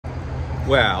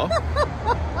Well,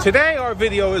 today our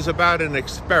video is about an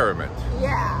experiment.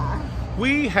 Yeah.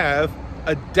 We have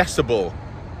a decibel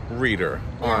reader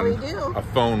on we do. a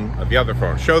phone, the other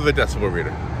phone. Show the decibel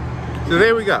reader. So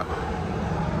there we go.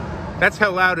 That's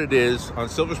how loud it is on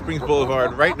Silver Springs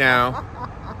Boulevard right now.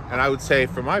 And I would say,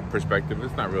 from my perspective,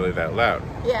 it's not really that loud.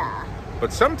 Yeah.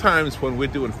 But sometimes when we're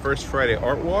doing First Friday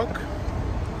Artwalk,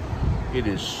 it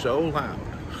is so loud.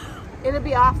 It'll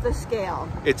be off the scale.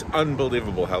 It's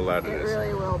unbelievable how loud it is. It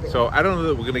really will be. So I don't know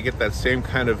that we're going to get that same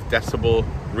kind of decibel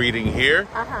reading here.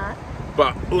 Uh-huh.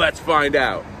 But let's find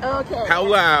out. Okay. How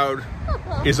loud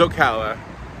is Ocala?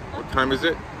 What time is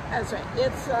it? That's right.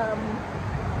 It's,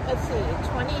 let's see,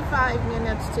 25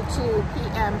 minutes to 2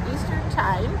 p.m. Eastern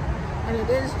Time. And it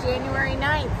is January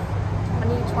 9th,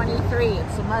 2023.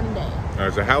 It's a Monday. All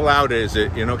right, so how loud is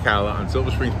it in Ocala on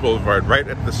Silver Springs Boulevard, right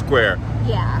at the square?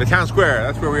 Yeah. The town square,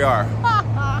 that's where we are.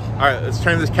 All right, let's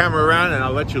turn this camera around and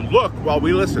I'll let you look while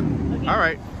we listen. Okay. All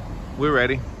right, we're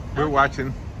ready. We're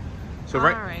watching. So All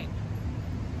right.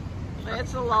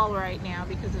 It's a lull right now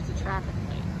because it's a traffic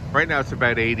light. Right now it's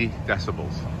about 80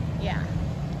 decibels. Yeah.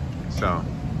 So,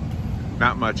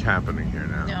 not much happening here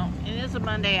now. No, it is a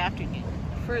Monday afternoon.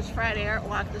 First Friday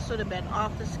Artwalk, this would have been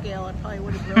off the scale. I probably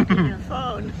would have broken your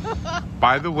phone.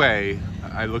 By the way,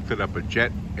 I looked it up. A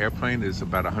jet airplane is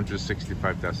about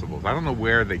 165 decibels. I don't know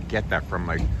where they get that from,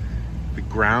 like the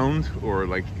ground or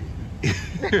like,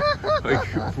 like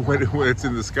when it's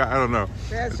in the sky. I don't know.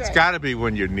 That's It's right. got to be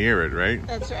when you're near it, right?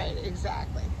 That's right,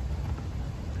 exactly.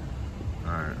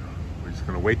 All right, we're just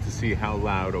gonna wait to see how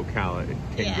loud Ocala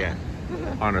can Yeah.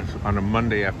 get on a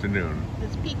Monday afternoon.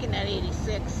 It's peaking at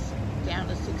 86, down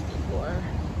to 64.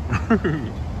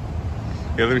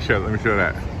 Yeah, let me show that. Let me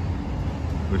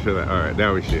show that. All right,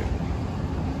 now we see it.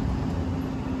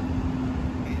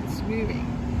 It's moving.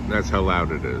 That's how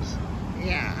loud it is.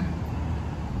 Yeah.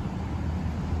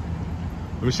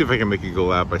 Let me see if I can make it go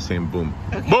loud by saying boom.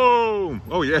 Okay. Boom!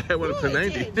 Oh yeah, I went up to Ooh,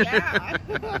 90. it did, yeah.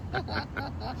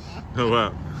 Oh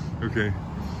wow. Okay.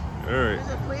 All right. There's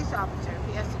a police officer. If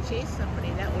he has to chase somebody,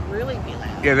 that would really be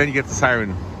loud. Yeah, then you get the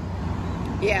siren.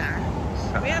 Yeah.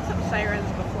 We had some sirens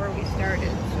before we started,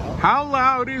 so. How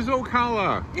loud is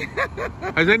Ocala?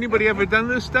 Has anybody ever done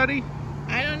this study?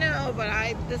 I don't know, but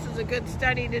this is a good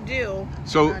study to do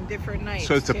on different nights.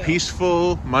 So it's a too.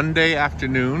 peaceful Monday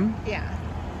afternoon. Yeah.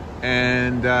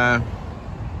 And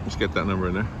let's get that number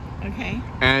in there. Okay.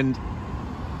 And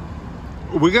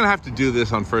we're gonna have to do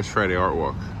this on First Friday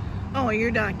Artwalk. Oh,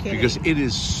 you're not kidding. Because it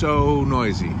is so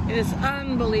noisy. It is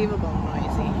unbelievable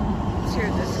noisy. Let's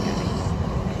hear this guy.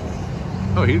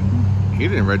 Oh, he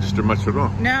didn't register much at all.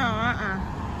 No,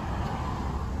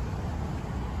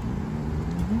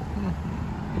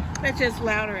 It's just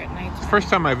louder at night. First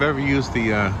time I've ever used the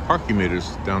parking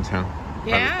meters downtown.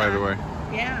 Yeah. By the way.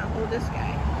 Yeah. Oh, this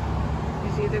guy.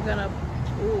 He's either gonna.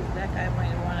 Ooh, that guy might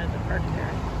have wanted to park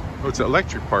there. Oh, it's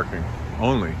electric parking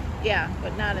only. Yeah,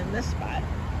 but not in this spot.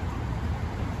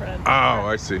 In front of the Oh,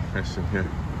 car. I see. Yeah.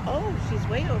 Oh, she's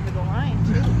way over the line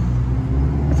too.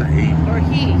 That's a he. Or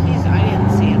he's. I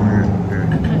didn't see him.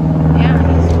 Yeah.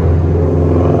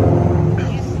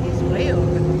 Yeah, he's way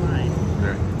over the line.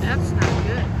 Yeah. That's not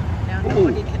good. Now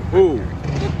nobody can park Ooh.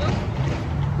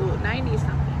 there. Ooh, 90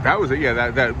 something. That was it. Yeah,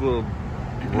 that little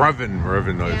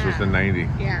revving noise was the 90.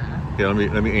 Yeah. Yeah,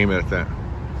 let me aim it at that.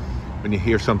 When you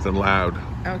hear something loud.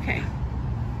 Okay.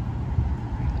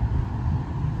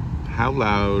 How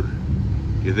loud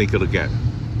do you think it'll get?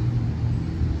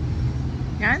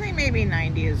 Yeah, I think maybe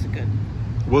 90 is a good.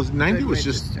 Well, 90 Good was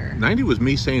register. just 90 was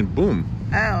me saying boom.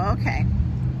 Oh, okay.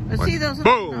 Let's Like, see those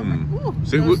boom! numbers. Ooh,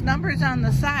 See, those numbers on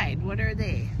the side. What are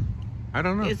they? I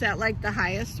don't know. Is that like the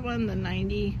highest one, the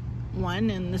 91,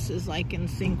 and this is like in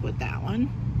sync with that one?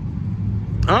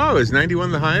 Oh, is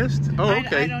 91 the highest? Oh,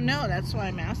 okay. I don't know. That's why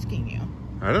I'm asking you.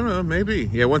 I don't know. Maybe.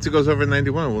 Yeah, once it goes over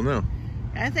 91, we'll know.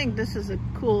 I think this is a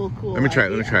cool Let me try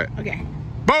it. idea. Okay.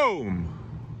 Boom!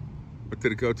 What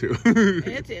did it go to?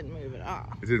 It didn't move at all.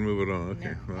 It didn't move at all.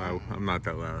 Okay. No. Well, I'm not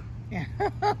that loud. Yeah.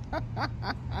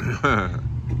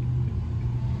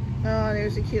 Oh,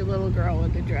 there's a cute little girl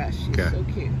with the dress. She's Okay. so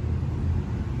cute.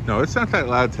 No, it's not that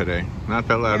loud today. Not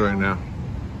that loud right now.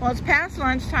 Well, it's past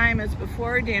lunchtime. It's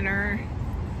before dinner.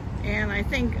 And I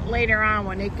think later on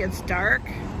when it gets dark,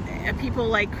 people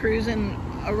like cruising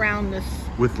around this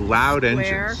With loud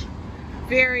square. engines.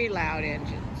 Very loud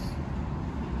engines.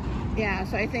 Yeah,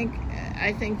 so I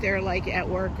think they're like at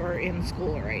work or in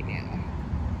school right now.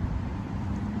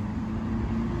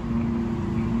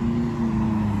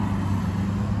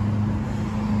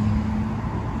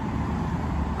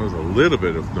 There was a little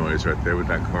bit of noise right there with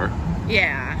that car.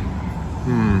 Yeah.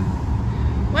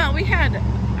 Hmm. Well, we had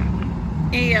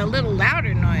a little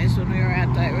louder noise when we were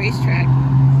at the racetrack.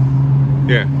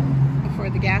 Yeah. Before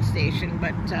the gas station,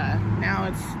 but now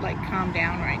it's like calmed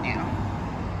down right now.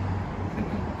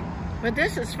 But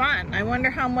this is fun. I wonder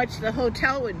how much the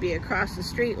hotel would be across the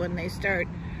street when they start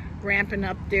ramping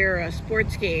up their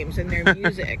sports games and their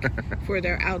music for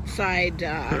their outside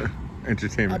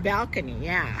entertainment balcony.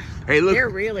 Yeah. Hey, look! They're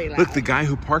really loud. Look, the guy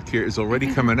who parked here is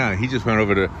already coming out. He just went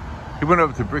over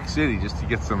to Brick City just to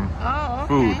get some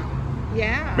food.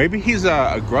 Yeah. Maybe he's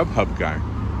a Grubhub guy.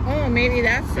 Oh, maybe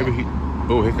that's maybe he.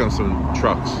 Oh, here comes some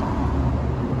trucks.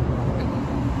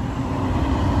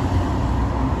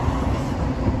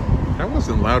 That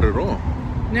wasn't loud at all.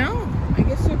 No, I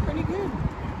guess they're pretty good.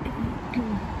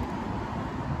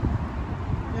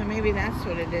 Well, maybe that's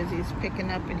what it is. He's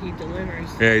picking up and he delivers.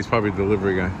 Yeah, he's probably a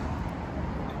delivery guy.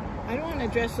 I'd want to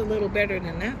dress a little better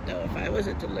than that, though, if I was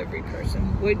a delivery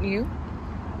person. Wouldn't you?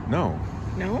 No.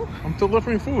 No? I'm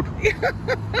delivering food.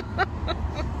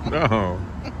 No.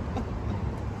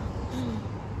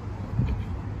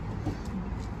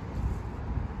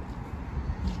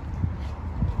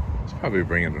 He's probably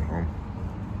bringing it home.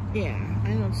 Yeah,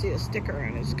 I don't see a sticker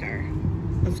on his car.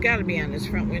 It's got to be on his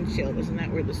front windshield. Isn't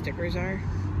that where the stickers are?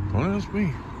 Don't ask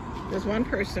me. There's one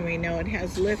person we know, it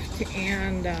has Lyft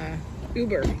and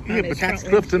Uber. Yeah, but that's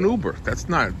Lyft and Uber. That's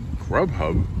not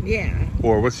Grubhub. Yeah.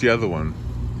 Or what's the other one?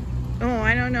 Oh,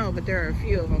 I don't know, but there are a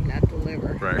few of them that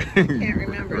deliver. Right. I can't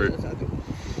remember Right. those other ones.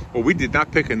 Well, we did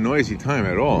not pick a noisy time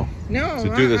at all. No.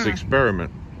 To do this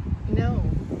experiment. No.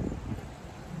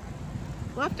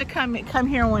 We'll have to come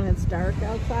here when it's dark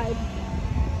outside.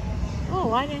 Oh,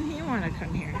 why didn't he want to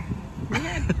come here?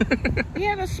 He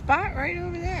had a spot right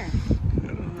over there. I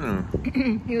don't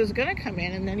know. He was going to come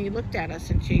in, and then he looked at us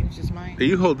and changed his mind. Hey,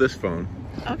 you hold this phone.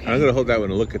 Okay. I'm going to hold that one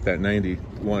and look at that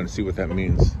 91, see what that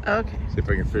means. Okay. See if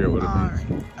I can figure out what it All means.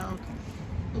 right. Okay.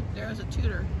 Oop, there's a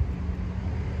tutor.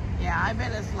 Yeah, I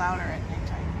bet it's louder at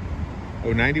nighttime.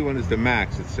 Oh, 91 is the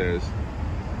max, it says.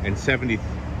 And 70,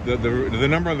 the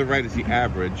number on the right is the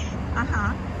average.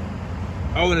 Uh-huh.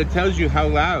 Oh, and it tells you how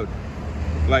loud.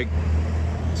 Like,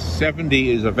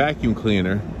 70 is a vacuum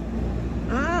cleaner.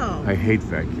 Oh. I hate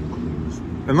vacuum cleaners.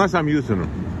 Unless I'm using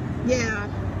them. Yeah.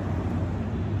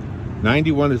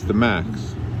 91 is the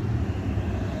max.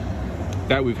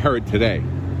 That we've heard today.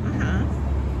 Uh-huh.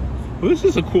 Well, this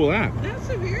is a cool app. That's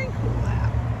a very cool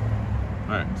app.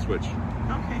 All right, switch.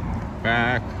 Okay.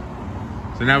 Back.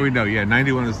 So now we know, yeah,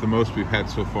 91 is the most we've had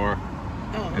so far.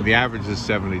 Oh. And the average is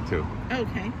 72.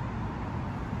 Okay.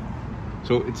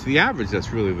 So it's the average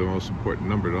that's really the most important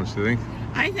number, don't you think?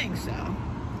 I think so.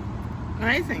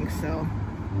 I think so.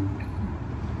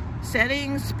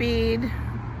 Settings, speed,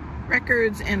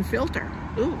 records, and filter.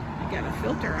 Ooh, you got a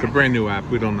filter It's a on. brand new app.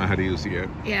 We don't know how to use it yet.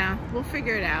 Yeah, we'll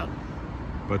figure it out.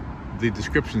 But the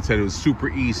description said it was super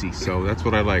easy, so that's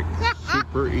what I like.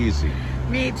 Super easy.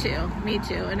 Me too. Me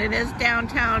too. And it is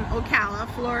downtown Ocala,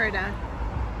 Florida.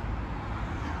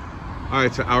 All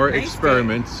right, so our Nice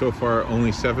experiment so far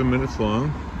only 7 minutes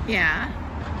long. Yeah.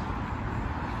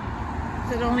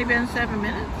 Has it only been 7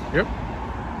 minutes? Yep.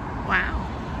 Wow.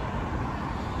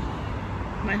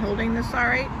 Am I holding this all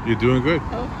right? You're doing good.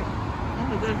 Okay.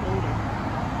 I'm a good holder.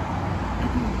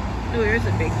 Oh, here's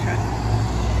a big truck.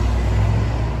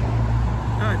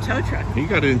 Oh, a tow truck. He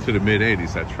got it into the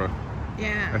mid-80s, that truck.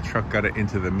 Yeah. That truck got it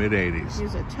into the mid-80s.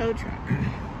 He's a tow truck.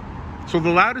 So the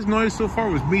loudest noise so far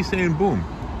was me saying boom.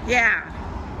 Yeah.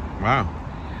 Wow.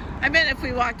 I bet if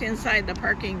we walked inside the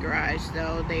parking garage,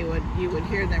 though, you would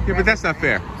hear them. Yeah, but that's not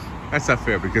fair. rubbing their hands. That's not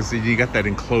fair because you got that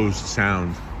enclosed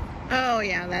sound. Oh,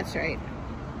 yeah, that's right.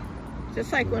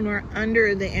 Just like when we're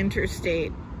under the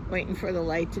interstate waiting for the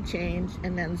light to change,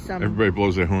 and then some... Everybody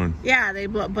blows their horn. Yeah, they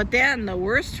blow. But then the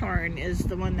worst horn is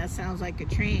the one that sounds like a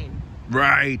train.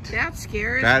 Right. That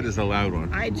scares That me. is a loud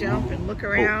one. I jump and look Oh,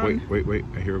 around. wait.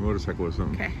 I hear a motorcycle or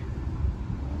something. Okay.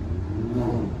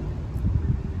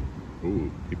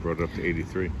 Ooh, he brought it up to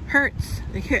 83. Hertz.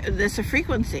 There's a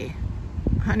frequency.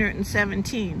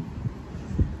 117.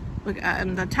 Look,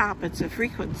 on the top, it's a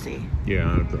frequency.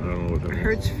 Yeah, I don't know what that means.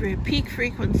 Hertz peak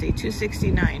frequency,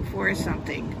 269, 4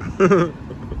 something.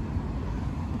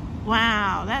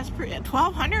 Wow, that's pretty.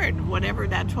 1200, whatever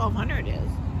that 1200 is.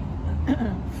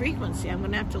 Frequency. I'm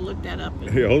gonna have to look that up.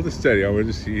 Hey, hold it steady. I want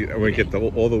to see. I want to get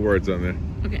all the words on there,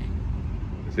 Okay.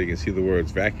 so you can see the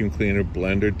words: vacuum cleaner,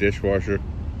 blender, dishwasher.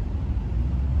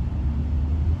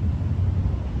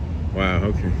 Wow.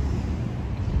 Okay.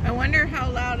 I wonder how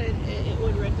loud it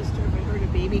would register if I heard a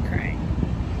baby crying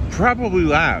Probably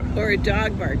loud. or a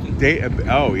dog barking.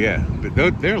 Oh yeah,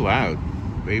 but they're loud.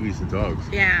 Babies and dogs.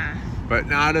 Yeah. but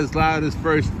not as loud as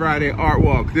First Friday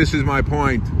Artwalk. This is my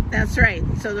point. That's right.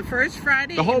 So the first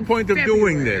Friday. The whole point of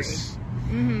doing this.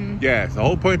 Yes, the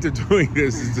whole point of doing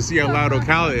this is to see how loud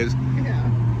Ocala is.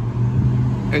 Yeah.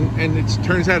 And it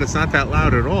turns out it's not that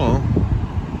loud at all.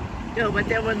 No, but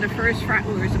then when the first Friday,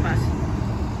 where's the bus?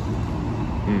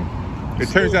 It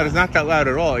turns out it's not that loud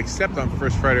at all, except on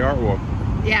First Friday Artwalk.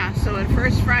 Yeah, so when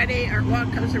First Friday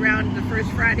Artwalk comes around, the first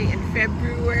Friday in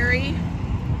February,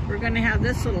 we're going to have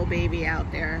this little baby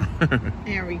out there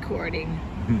and recording.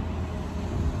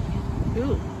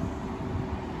 Ooh.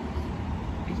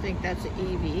 I think that's an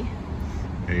EV.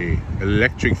 A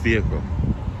electric vehicle.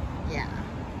 Yeah.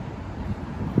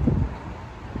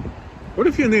 What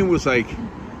if your name was like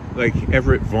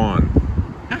Everett Vaughn?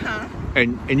 Uh-huh.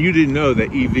 And you didn't know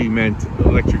that EV meant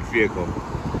electric vehicle.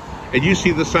 And you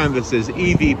see the sign that says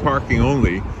EV parking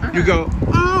only. You go,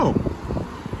 oh,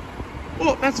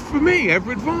 well, that's for me,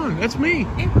 Everett Vaughn. That's me.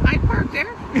 Yeah, I park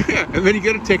there. Yeah, and then you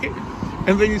get a ticket.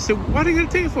 And then you say, what do you get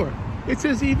a ticket for? It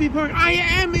says EV parking. I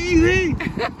am EV.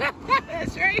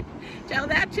 That's right. Tell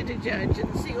that to the judge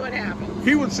and see what happens.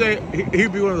 He would say,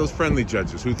 he'd be one of those friendly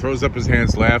judges who throws up his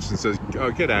hands, laughs, and says,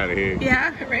 oh, get out of here.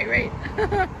 Yeah, right.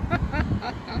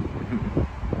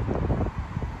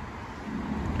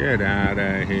 Get out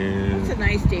of here. It's a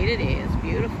nice day today. It's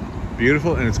beautiful.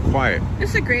 Beautiful, and it's quiet. This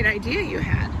is a great idea you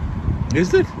had.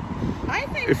 Is it? I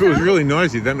think If so. it was really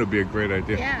noisy, then it would be a great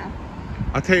idea. Yeah.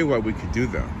 I'll tell you what we could do,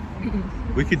 though.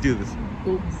 We could do this.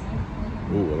 Oops.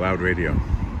 Ooh, a loud radio.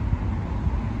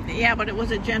 Yeah, but it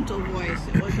was a gentle voice.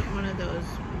 It wasn't one of those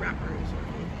rappers or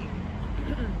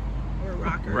anything. Or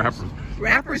rockers.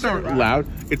 Rappers aren't are loud.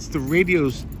 It's the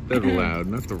radios that are loud,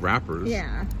 not the rappers.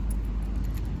 Yeah.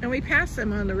 And we pass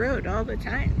them on the road all the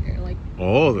time. They're like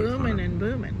All the booming time. and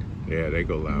booming. Yeah, they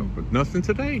go loud. But nothing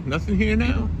today. Nothing here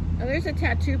now. Oh, there's a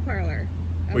tattoo parlor.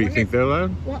 What, you think they're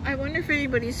loud? Well, I wonder if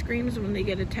anybody screams when they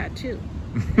get a tattoo.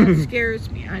 That scares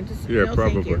me. I just, Yeah, no,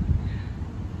 probably. thank you.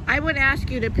 I would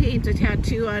ask you to paint a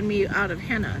tattoo on me out of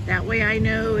henna. That way I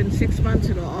know in 6 months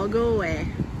it'll all go away.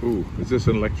 Ooh, is this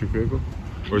an electric vehicle?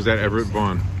 Or is that Everett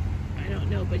Vaughn? I don't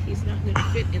know, but he's not going to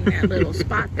fit in that little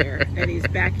spot there that he's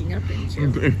backing up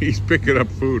into. He's picking up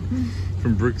food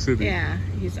from Brick City. Yeah,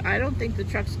 I don't think the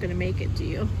truck's going to make it, do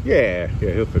you? Yeah,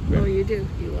 he'll fit there. Oh, you do?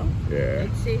 You will? Yeah.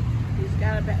 Let's see. He's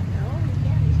got a bet. No, he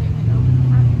can't. He's hanging over the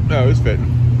front. No, he's fitting.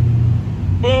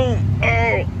 Boom!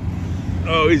 Oh!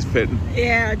 Oh, he's fitting.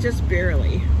 Yeah, just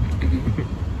barely.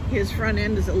 His front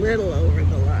end is a little over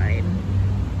the line.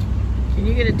 Can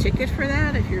you get a ticket for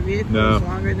that if your vehicle is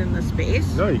longer than the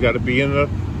space? No, you got to be in the...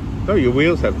 No, your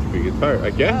wheels have to be your tire, I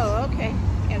guess. Oh, okay.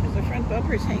 Yeah, because the front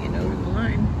bumper's hanging over the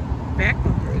line. Back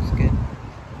bumper is good.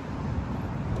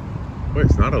 Boy,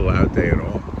 it's not a loud day at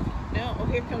all. No, oh,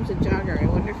 here comes a jogger. I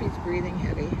wonder if he's breathing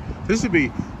heavy. This would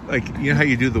be like, you know how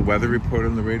you do the weather report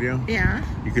on the radio? Yeah.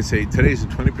 You could say, today's a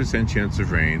 20% chance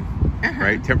of rain,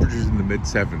 right? Temperatures in the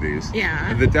mid-70s. Yeah.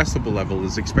 And the decibel level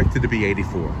is expected to be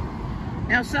 84.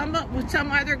 Now, some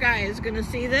other guy is going to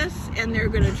see this, and they're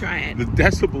going to try it. The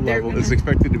decibel level is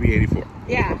expected to be 84.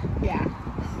 Yeah.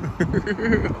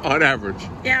 On average.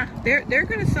 Yeah, they're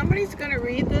going to, somebody's going to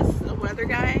read this, the weather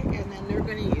guy, and then they're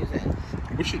going to use it.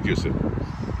 We should use it.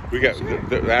 We got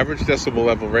the average decibel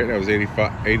level right now is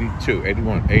 85, 82,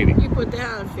 81, 80. You put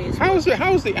that on Facebook.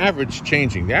 How is the average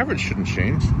changing? The average shouldn't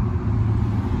change.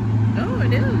 Oh,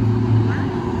 it is. Wow.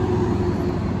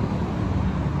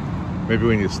 Maybe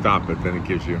when you stop it, then it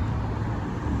gives you.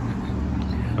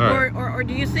 All right. Or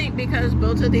do you think because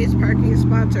both of these parking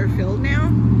spots are filled now,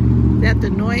 that the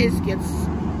noise gets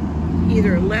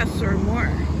either less or more?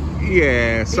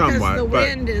 Yeah, somewhat. Because the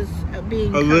wind is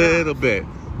being a little bit.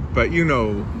 But you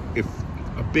know, if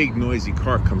a big noisy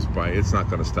car comes by, it's not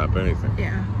going to stop anything.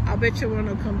 Yeah, I'll bet you one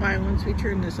will come by once we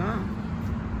turn this off.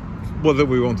 Well, then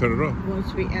we won't turn it off.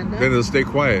 Once we end up. Then it'll stay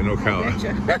quiet in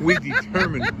Ocala.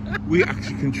 We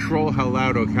actually control how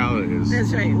loud Ocala is.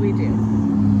 That's right, we do.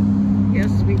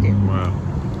 Yes, we do. Wow.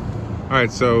 All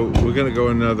right, so we're going to go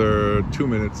another 2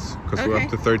 minutes because we're up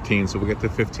to 13, so we'll get to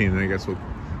 15, and I guess we'll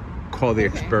call the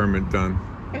experiment done.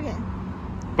 Okay.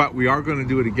 But we are going to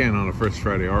do it again on a First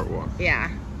Friday Artwalk.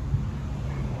 Yeah.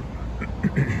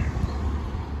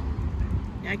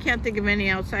 I can't think of any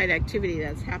outside activity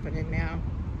that's happening now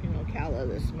in Ocala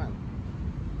this month.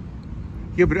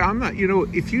 Yeah, but I'm not, you know,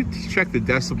 if you check the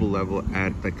decibel level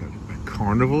at like a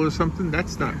carnival or something,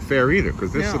 that's not fair either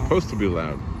because they're supposed to be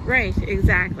loud. Right,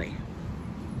 exactly.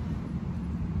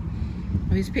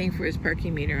 Oh, he's paying for his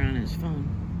parking meter on his phone.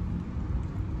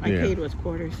 I paid with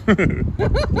quarters.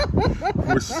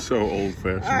 We're so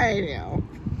old-fashioned. I know.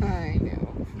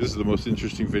 This is the most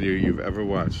interesting video you've ever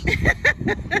watched.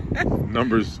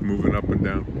 Numbers moving up and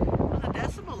down. Well, the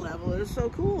decibel level is so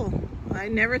cool. I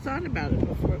never thought about it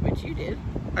before, but you did.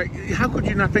 How could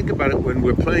you not think about it when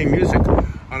we're playing music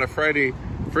on a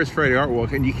First Friday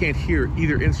Artwalk, and you can't hear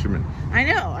either instrument? I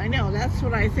know. That's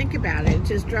what I think about it. It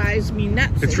just drives me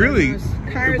nuts. It's really,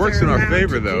 it works in our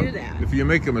favor, though, if you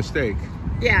make a mistake.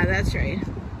 Yeah, that's right.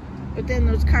 But then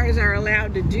those cars are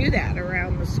allowed to do that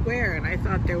around the square, and I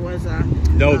thought there was a...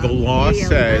 No, the law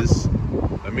says...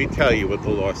 Let me tell you what the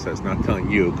law says. Not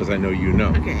telling you, because I know you know.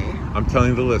 Okay. I'm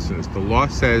telling the listeners. The law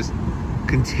says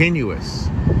continuous.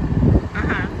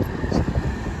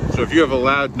 So if you have a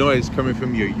loud noise coming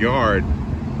from your yard,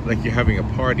 like you're having a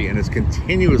party, and it's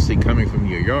continuously coming from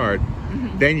your yard,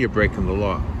 then you're breaking the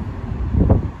law.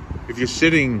 If you're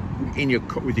sitting in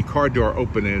with your car door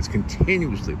open and it's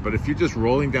continuously, but if you're just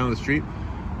rolling down the street,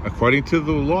 according to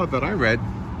the law that I read,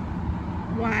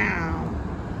 wow,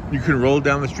 you can roll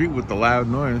down the street with the loud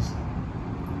noise.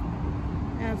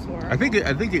 That's horrible. I think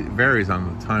it varies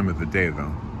on the time of the day,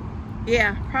 though.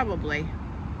 Yeah, probably.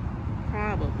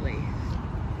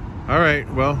 All right,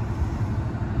 well,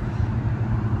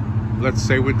 let's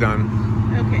say we're done.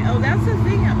 Okay. Oh, that's the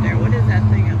thing up there. What is that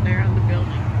thing up there on the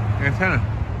building? Antenna.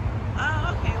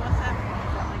 Oh, okay. What's that for?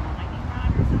 Is that like a lightning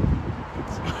rod or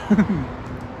something?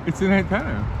 It's an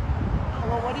antenna. Oh,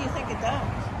 well, what do you think it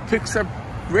does? Picks up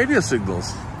radio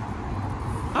signals.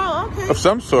 Oh, okay. Of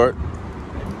some sort.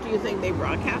 Do you think they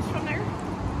broadcast from there?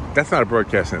 That's not a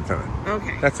broadcast antenna.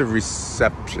 Okay. That's a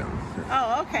reception.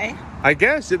 Oh, okay. I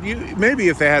guess if they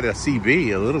had a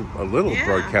CB, a little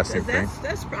broadcasting thing.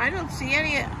 That's I don't see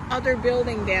any other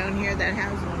building down here that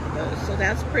has one of those, so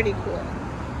that's pretty cool.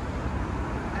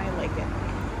 I like it.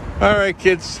 All right,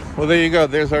 kids. Well, there you go.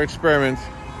 There's our experiment.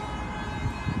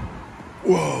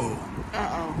 Whoa.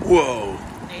 Uh-oh. Whoa.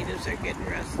 Natives are getting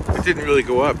restless. It didn't really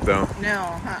go up, though.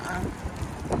 No,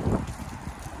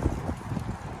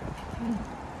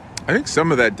 I think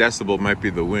some of that decibel might be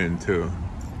the wind, too.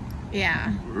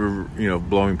 Yeah.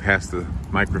 Blowing past the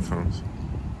microphones.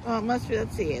 Well, it must be,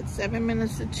 let's see, it's 7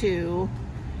 minutes to 2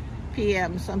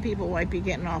 p.m. Some people might be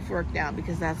getting off work now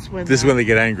because that's when this is when they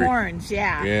get angry. Horns,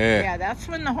 yeah. Yeah, that's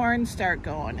when the horns start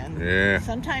going. And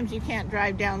sometimes you can't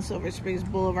drive down Silver Springs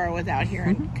Blvd without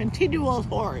hearing continual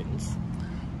horns.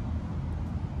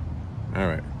 All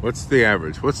right. What's the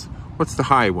average? What's the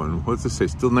high one? What's it say?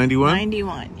 Still 91?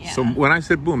 91, yeah. So when I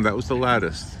said boom, that was the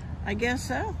loudest. I guess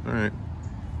so. All right.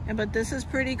 Yeah, but this is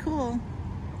pretty cool.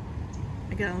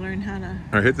 I gotta learn how to... All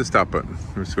right, hit the stop button.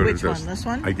 Which one? This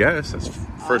one? I guess. That's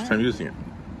first time using it.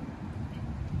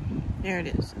 There it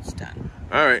is. It's done.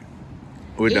 All right.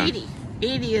 We're 80. done.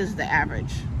 80 is the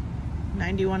average.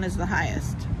 91 is the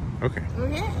highest. Okay.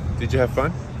 Okay. Did you have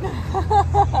fun?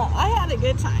 I had a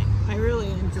good time. I really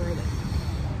enjoyed it.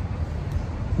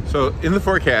 So, in the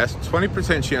forecast,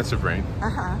 20% chance of rain.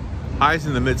 Highs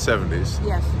in the mid-70s.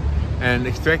 Yes. And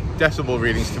expect decibel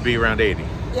readings to be around 80.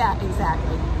 Yeah,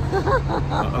 exactly.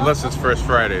 Unless it's First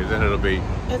Friday, then it'll be...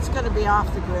 It's going to be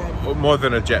off the grid. More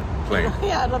than a jet plane.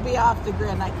 It'll be off the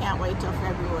grid. I can't wait till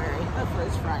February. The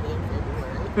first Friday in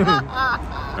February.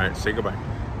 All right, say goodbye.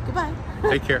 Goodbye.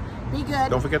 Take care. Be good.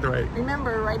 Don't forget to write.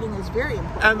 Remember, writing is very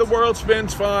important. And the world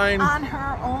spins fine. On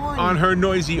her own. On her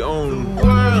noisy own. The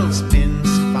world spins